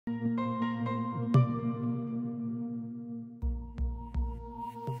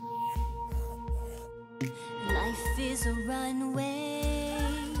is a runway.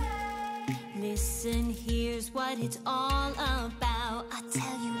 Listen, here's what it's all about. I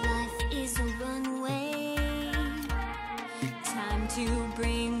tell you, life is a runway. Time to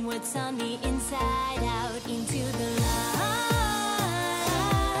bring what's on the inside out into the light,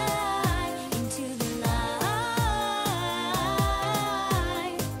 into the light.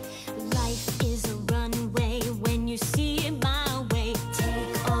 Life is a runway when you see it my way.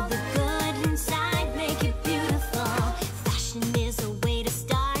 Take all the good inside, make it beautiful. Fashion is a way to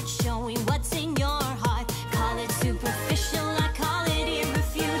start showing what's in your heart. Call it superficial, I call it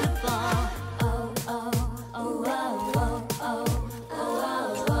irrefutable. Oh, oh, oh, oh, oh, oh, oh,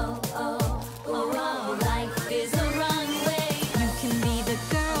 oh, oh, oh, oh. Life is a runway. You can be the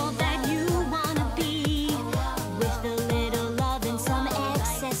girl that you wanna be, with a little love and some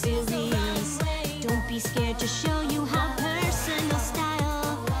accessories. Don't be scared to show you have personal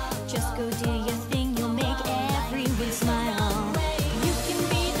style. Just go do your thing, you'll make everyone smile. You can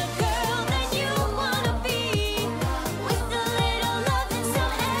be the girl that you wanna be, with a little love and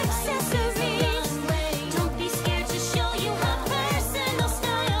some accessories. Don't be scared to show you have personal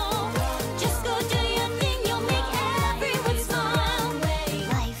style. Just go do your thing, you'll make everyone smile.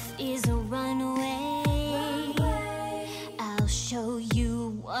 Life is a runway. I'll show you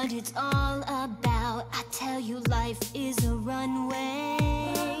what it's all about. I tell you, life is a runway.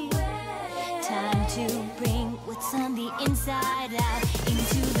 Time to bring what's on the inside out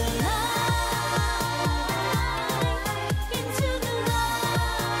into the light, into the light,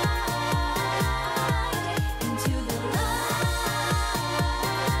 into the light,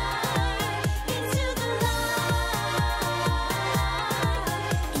 into the light,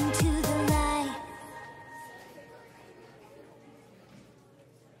 into the light.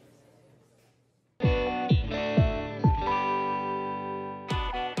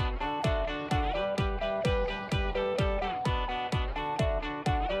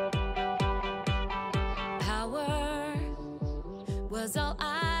 Power was all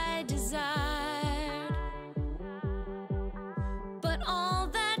I desired, but all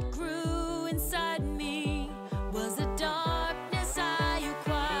that grew inside me was a darkness I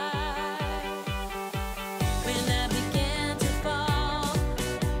acquired. When I began to fall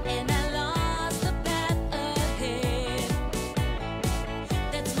and I lost the path ahead,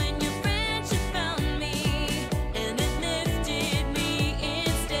 that's when your friendship found me and it lifted me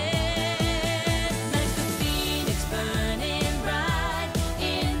instead. Like a phoenix burning bright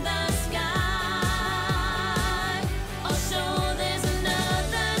in the sky,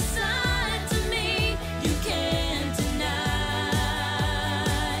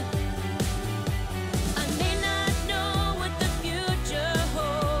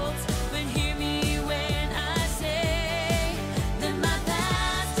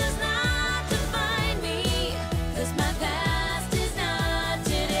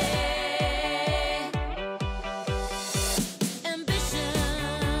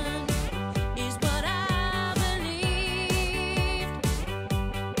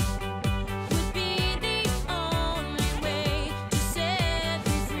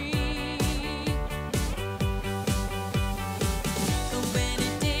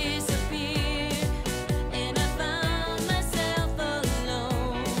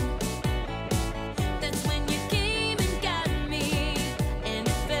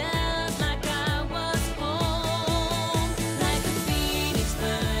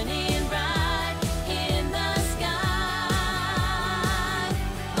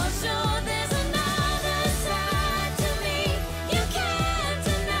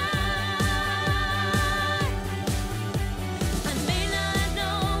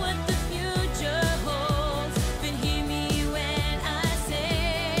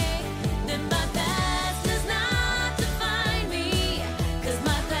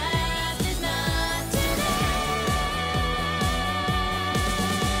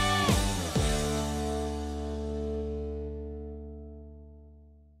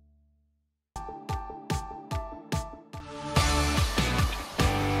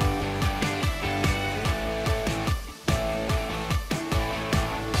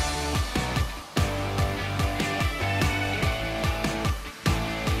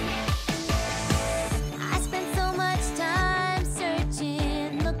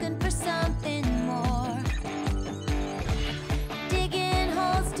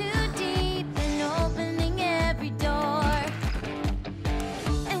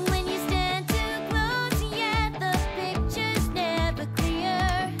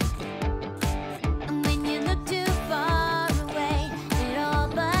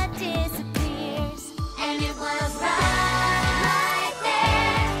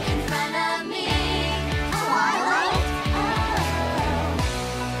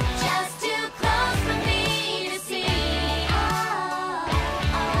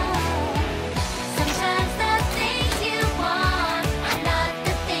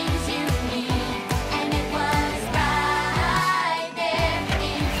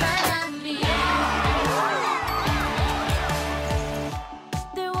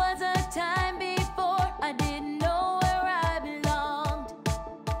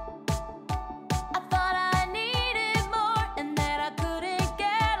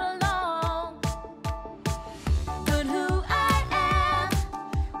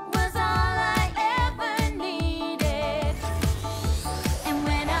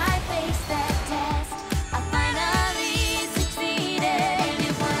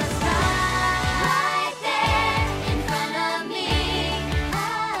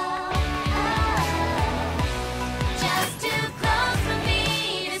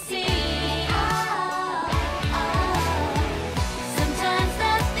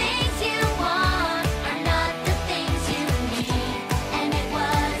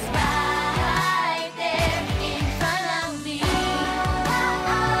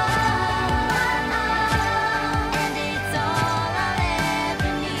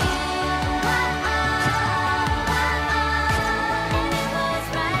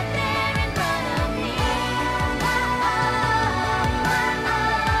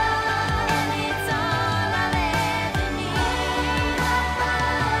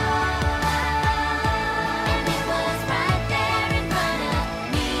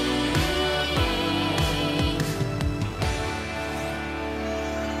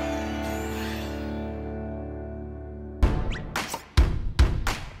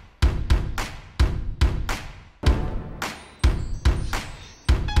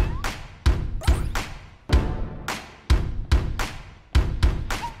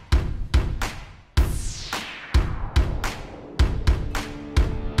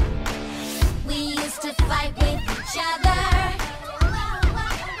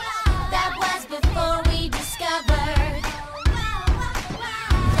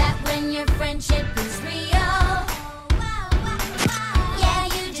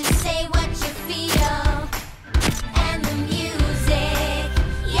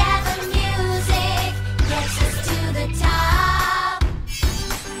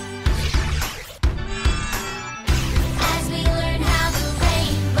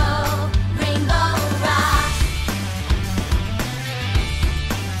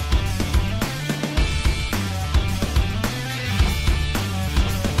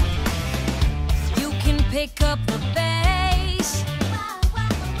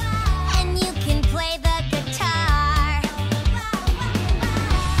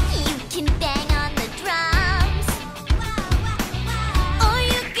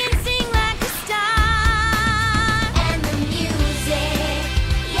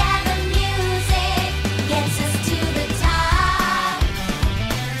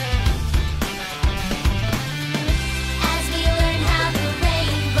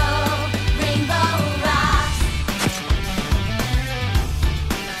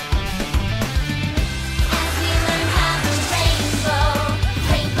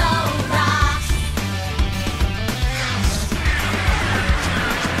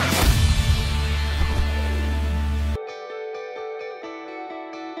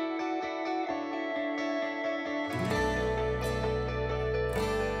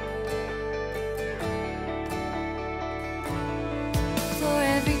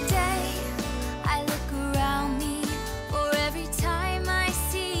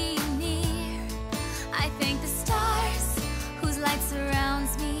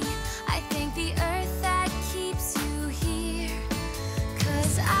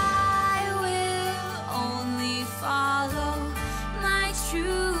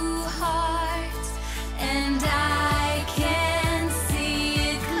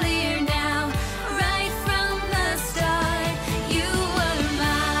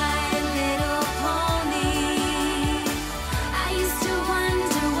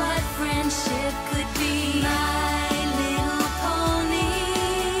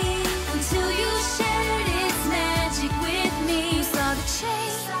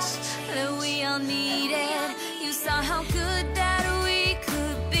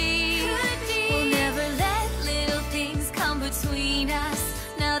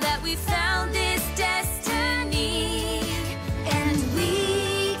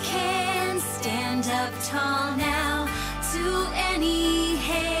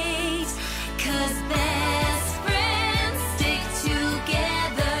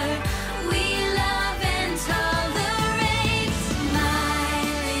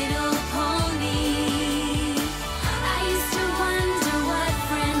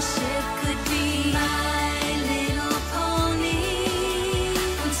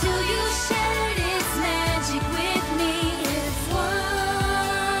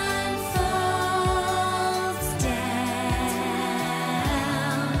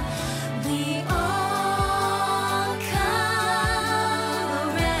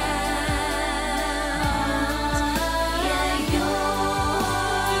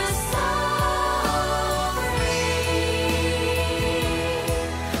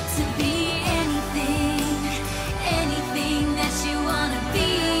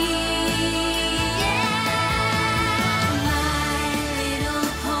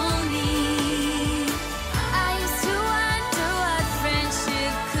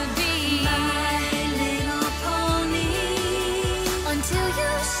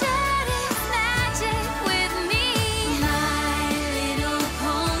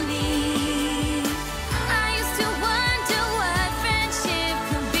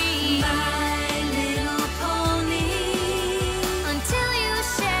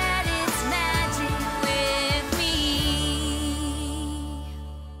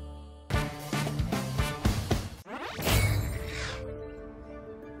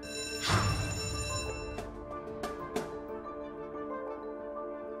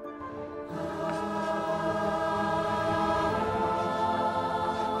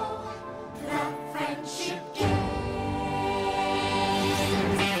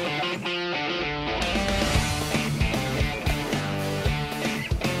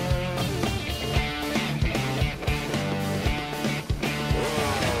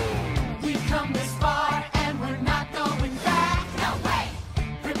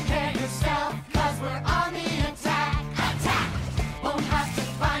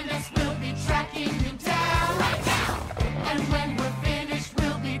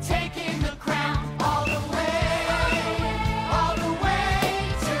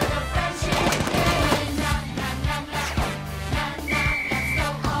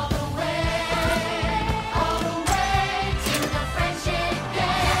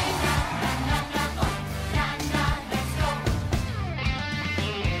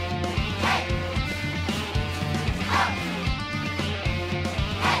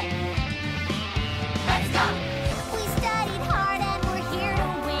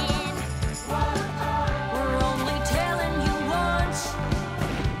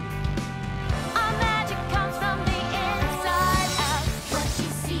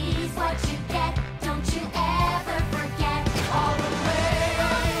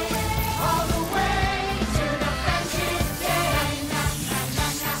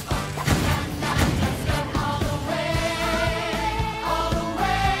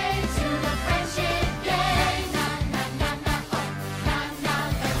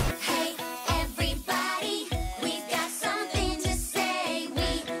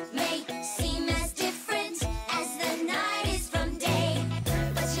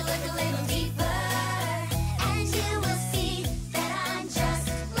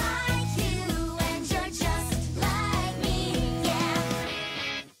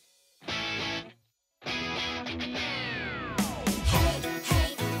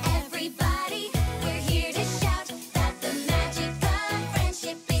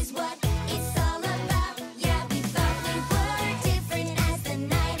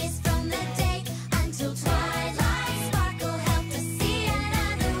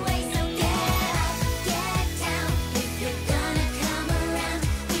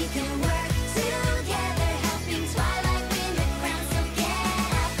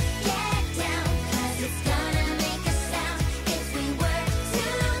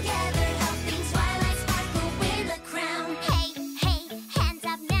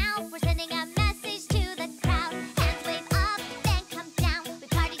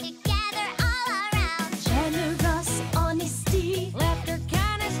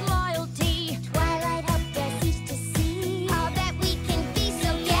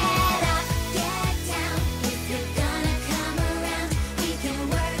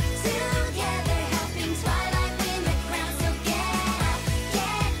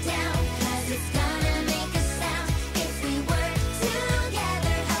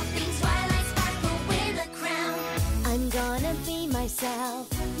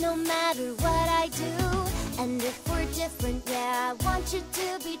 matter what I do. And if we're different, yeah, I want you to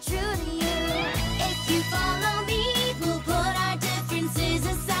be true to you. If you follow me, we'll put our differences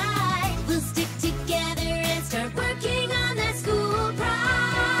aside. We'll stick together and start working on that school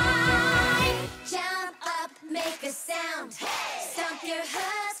pride. Jump up, make a sound. Stomp your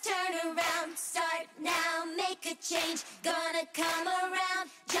hooves, turn around. Start now, make a change. Gonna come around.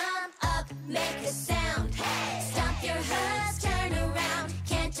 Jump up, make a sound. Stomp your hooves, turn around.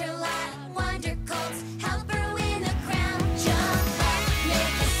 Canterlot, wonder colts, helper win the crown. Jump up,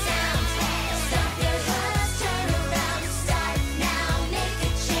 make a sound. Stomp your hooves, turn around. Start now, make a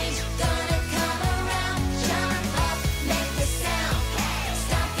change. Gonna come around. Jump up, make a sound.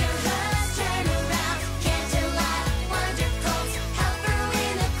 Stomp your hooves, turn around. Canterlot, wonder colts, helper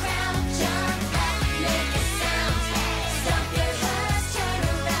win the crown. Jump up, make a sound. Stomp your hooves, turn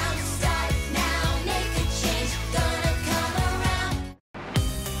around. Start now, make a change. Gonna come around.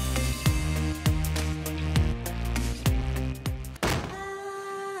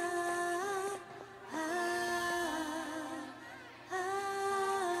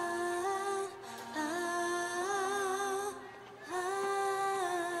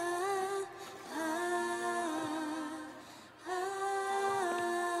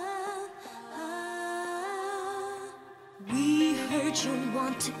 We heard you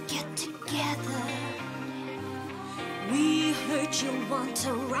want to get together. We heard you want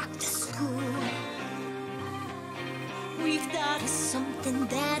to rock the school. We've thought of something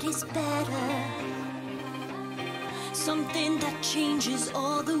that is better, something that changes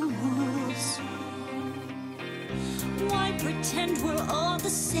all the rules. Why pretend we're all the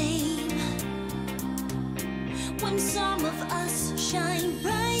same when some of us shine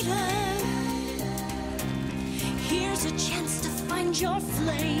brighter? Here's a chance to find your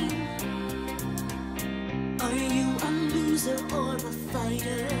flame. Are you a loser or a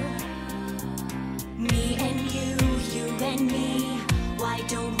fighter? Me and you and me. Why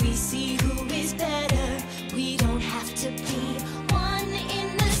don't we see who is better? We don't have to be one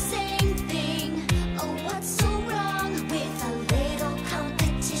in the same thing. Oh, what's so wrong with a little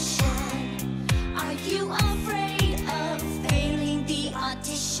competition? Are you afraid of failing the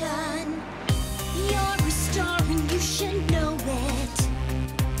audition? You're a star and you should know it.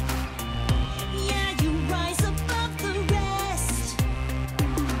 Yeah, you rise above the rest.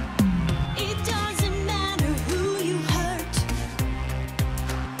 It doesn't matter who you hurt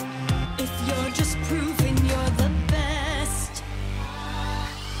if you're just proving you're the best.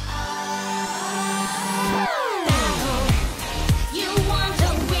 Battle, you want to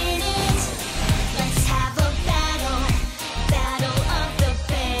win it? Let's have a battle, battle of the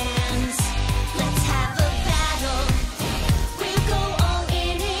bands. Let's have a battle, we'll go all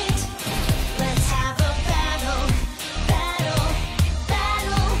in it. Let's have a battle, battle,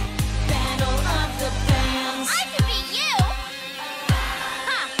 battle, battle of the bands. I could be you!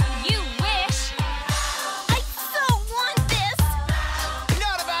 Ha! You wish! I so want this!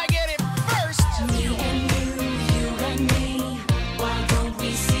 Not if I get it first! Me and you and me. Why don't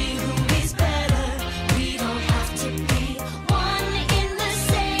we see who is better? We don't have to be one in the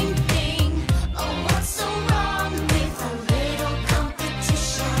same thing. Oh, what's so wrong with a little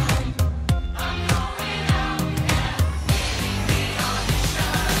competition? I'm going out and leaving the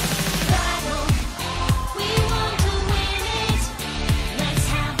audition. Battle, we want to win it. Let's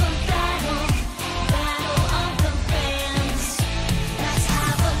have a battle, battle of the bands. Let's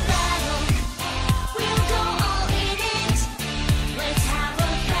have a battle, we'll go all in it. Let's have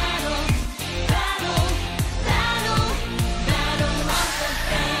a battle, battle, battle, battle of the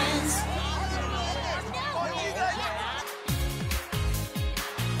bands.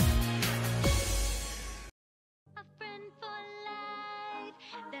 A friend for life,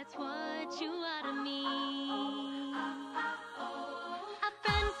 that's what you are to me. A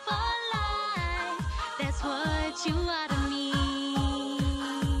friend for life, that's what you are to me.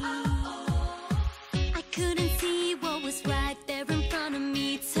 I couldn't see what was right there in front of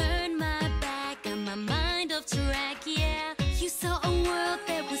me. Turned my back, got my mind off track, yeah. You saw a world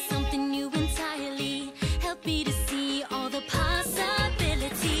that was something new entirely. Helped me to see all the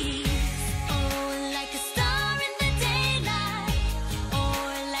possibilities. Oh, like a star in the daylight, or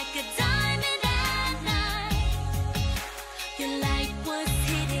like a diamond at night. Your light was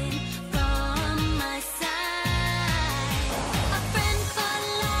hidden from my sight.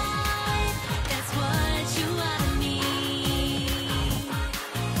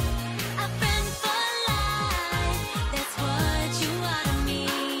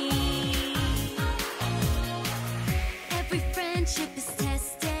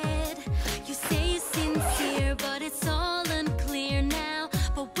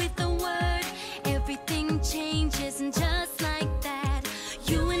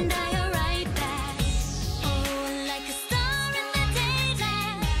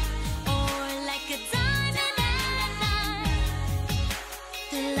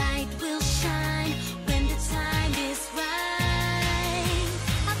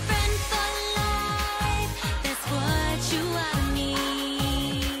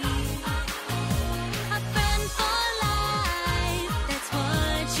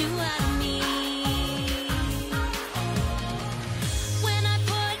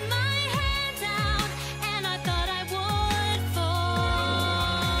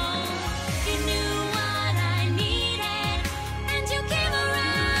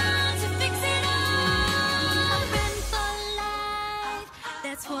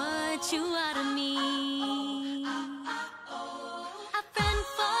 That's what you are to me. A friend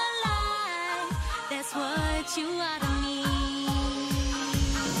for life. That's what you are to me.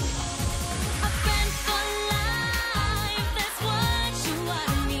 A friend for life. That's what you are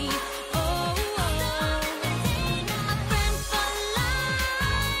to me. Oh, oh. A friend for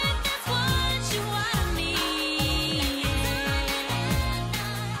life. That's what you are to me.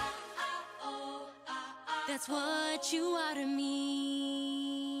 That's what you are to me.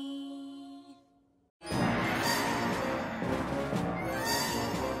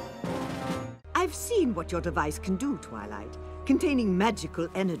 I've seen what your device can do, Twilight. Containing magical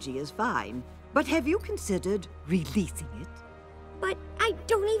energy is fine. But have you considered releasing it? But I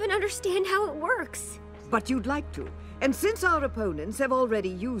don't even understand how it works. But you'd like to. And since our opponents have already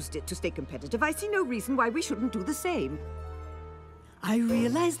used it to stay competitive, I see no reason why we shouldn't do the same. I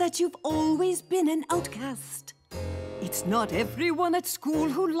realize that you've always been an outcast. It's not everyone at school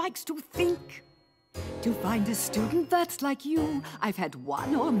who likes to think. To find a student that's like you, I've had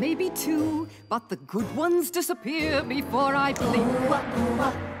one or maybe two, but the good ones disappear before I blink.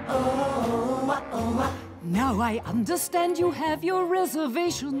 Now I understand you have your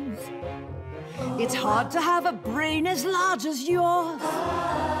reservations. It's hard to have a brain as large as yours.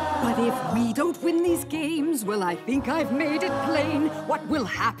 But if we don't win these games, well, I think I've made it plain what will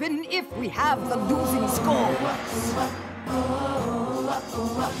happen if we have the losing score.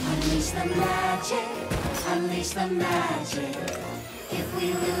 Unleash the magic, unleash the magic. If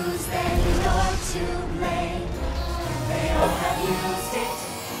we lose, then you're to blame. They all have used it,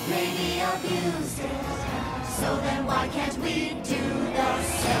 maybe abused it. So then why can't we do the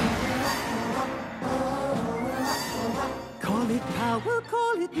same? Call it power,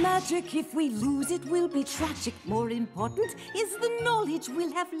 call it magic. If we lose, it will be tragic. More important is the knowledge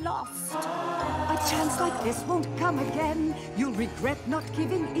we'll have lost. A chance like this won't come again. You'll regret not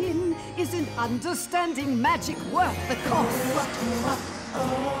giving in. Isn't understanding magic worth the cost?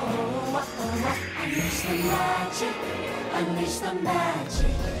 Unleash the magic, unleash the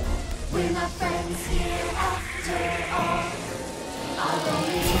magic. We're not friends here after all. Our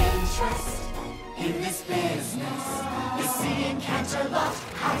only interest in this business is seeing Canterlot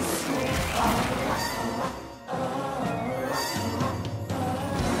High School fall.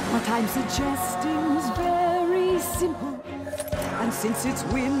 What I'm suggesting is very simple. And since it's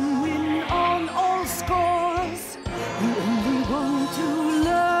win-win on all scores, we only want to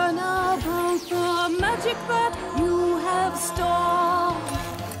learn about the magic that you have stored.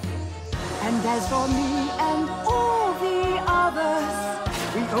 And as for me and all the others,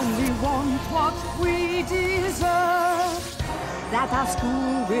 we only want what we deserve. That our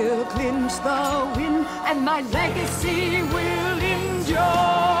school will clinch the win, and my legacy will endure.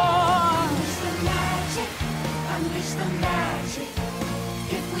 Unleash the magic, unleash the magic.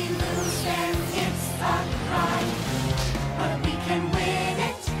 If we lose, then it's a crime. But we can win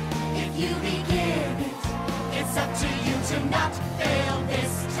it if you begin it. It's up to you to not fail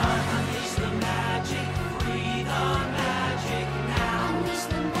this time. Unleash the magic, free the magic now. Unleash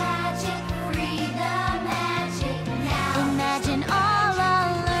the magic, free the magic now. Imagine all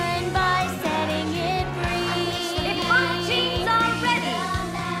I'll learn by setting it free. If our teams are ready. The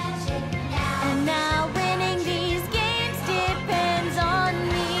magic now. And now winning these games depends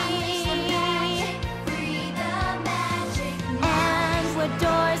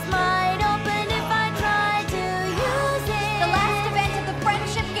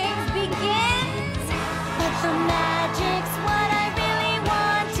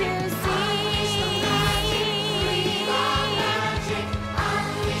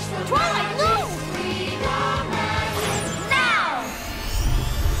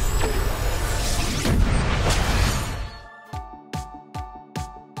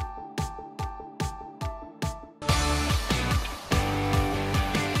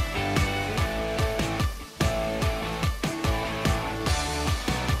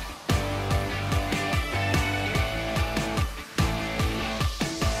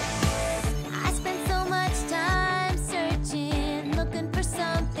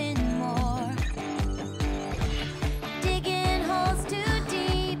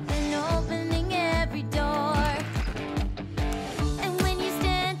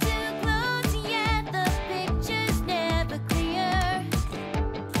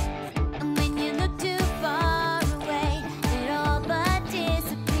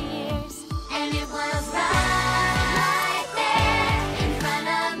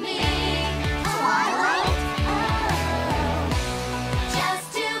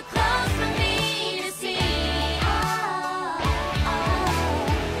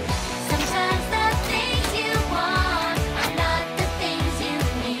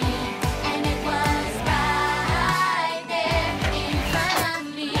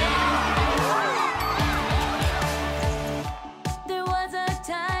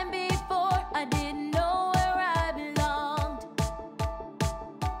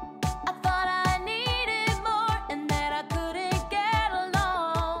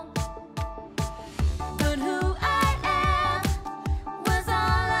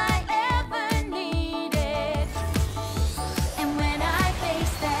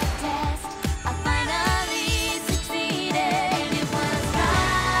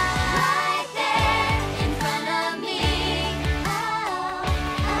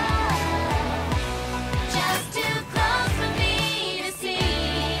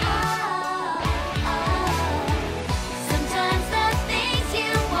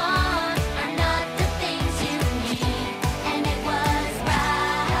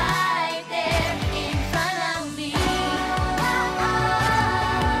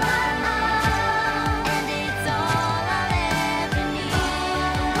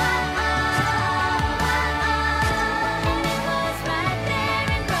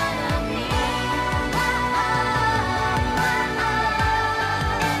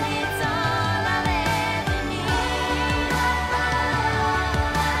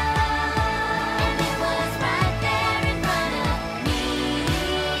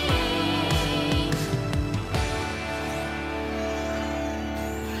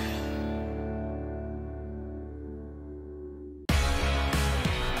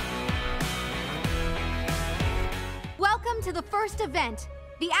Welcome to the first event,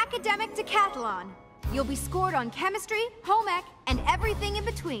 the Academic Decathlon. You'll be scored on chemistry, home ec, and everything in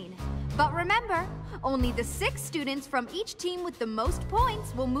between. But remember, only the 6 students from each team with the most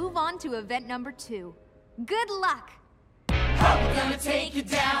points will move on to event number 2. Good luck! We're gonna take you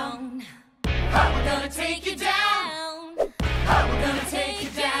down. We're gonna take you down. We're gonna take you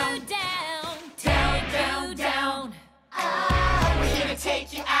down. Down, down, down. We're here to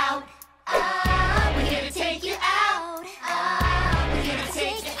take you out. We're here to take you out. We're here to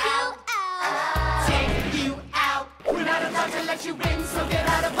take you out. Take you out. We're not about to let you in, so get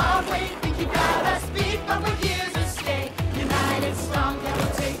out of our way. Think you got us beat, but we're here to stay. United, strong, and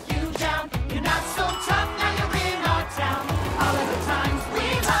we'll take you down. You're not so tough, now you're in our town. All of the times we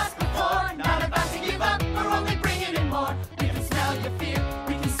lost before, not about to give up, we're only bringing in more. We can smell your fear,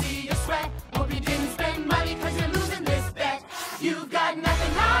 we can see your sweat. Hope you didn't spend money, cause you're losing this bet. You've got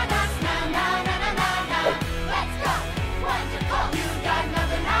nothing on us now, now, now, now, now, now. Let's go, wonderful. You've got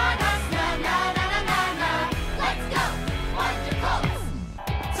nothing on us now, now, now, now, now, now. Let's go, wonderful.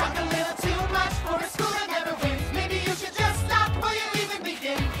 Talk a little too much for a school that never wins. Maybe you should just stop before you even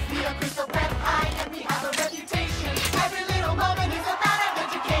begin. We are crystal rep high and we have a reputation. Every little moment is about our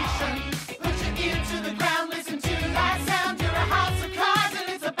education. Put your ear to the ground, listen to that sound. You're a house of cards and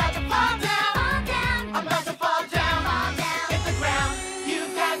it's about to fall down. Fall down. I'm about to fall down. Fall down. Hit the ground.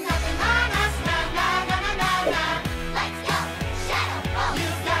 You've got nothing on us now, now, now, now, now, now. Let's go. Shadow Bolt.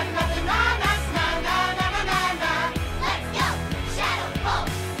 You've got nothing on us now, now, now, now, now, now. Let's go. Shadow Bolt.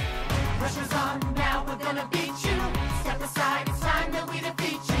 Pressure's on now, we're gonna beat you. Step aside, it's time that we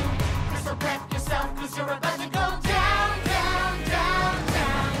defeat you. Crystal prep yourself, cause you're about to go down, down, down,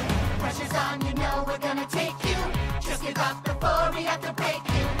 down. Pressure's on, you know we're gonna take you. Just give up before we have to break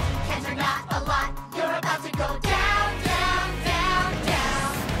you. Can't turn out a lot, you're about to go down, down, down, down.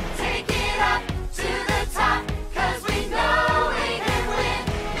 Take it up to the top, cause we know we can win.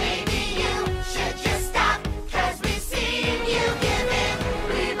 Maybe you should just stop, cause we've seen you give in.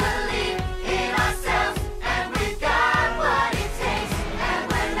 We believe in ourselves, and we've got what it takes, and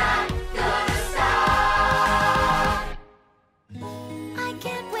we're not gonna stop. I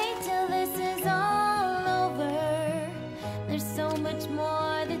can't wait till this is all over. There's so much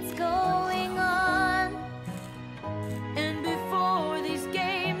more that's going on. And before these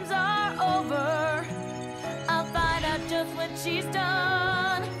games are over, I'll find out just what she's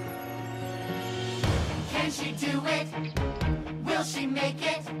done. Can she do it? Will she make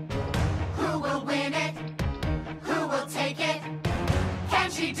it? Who will win it? Who will take it? Can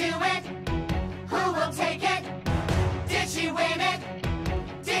she do it? Who will take it? Did she win it?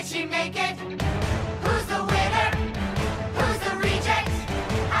 Did she make it? Who's the winner? Who's the reject?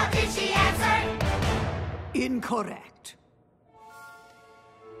 How did she answer? Incorrect.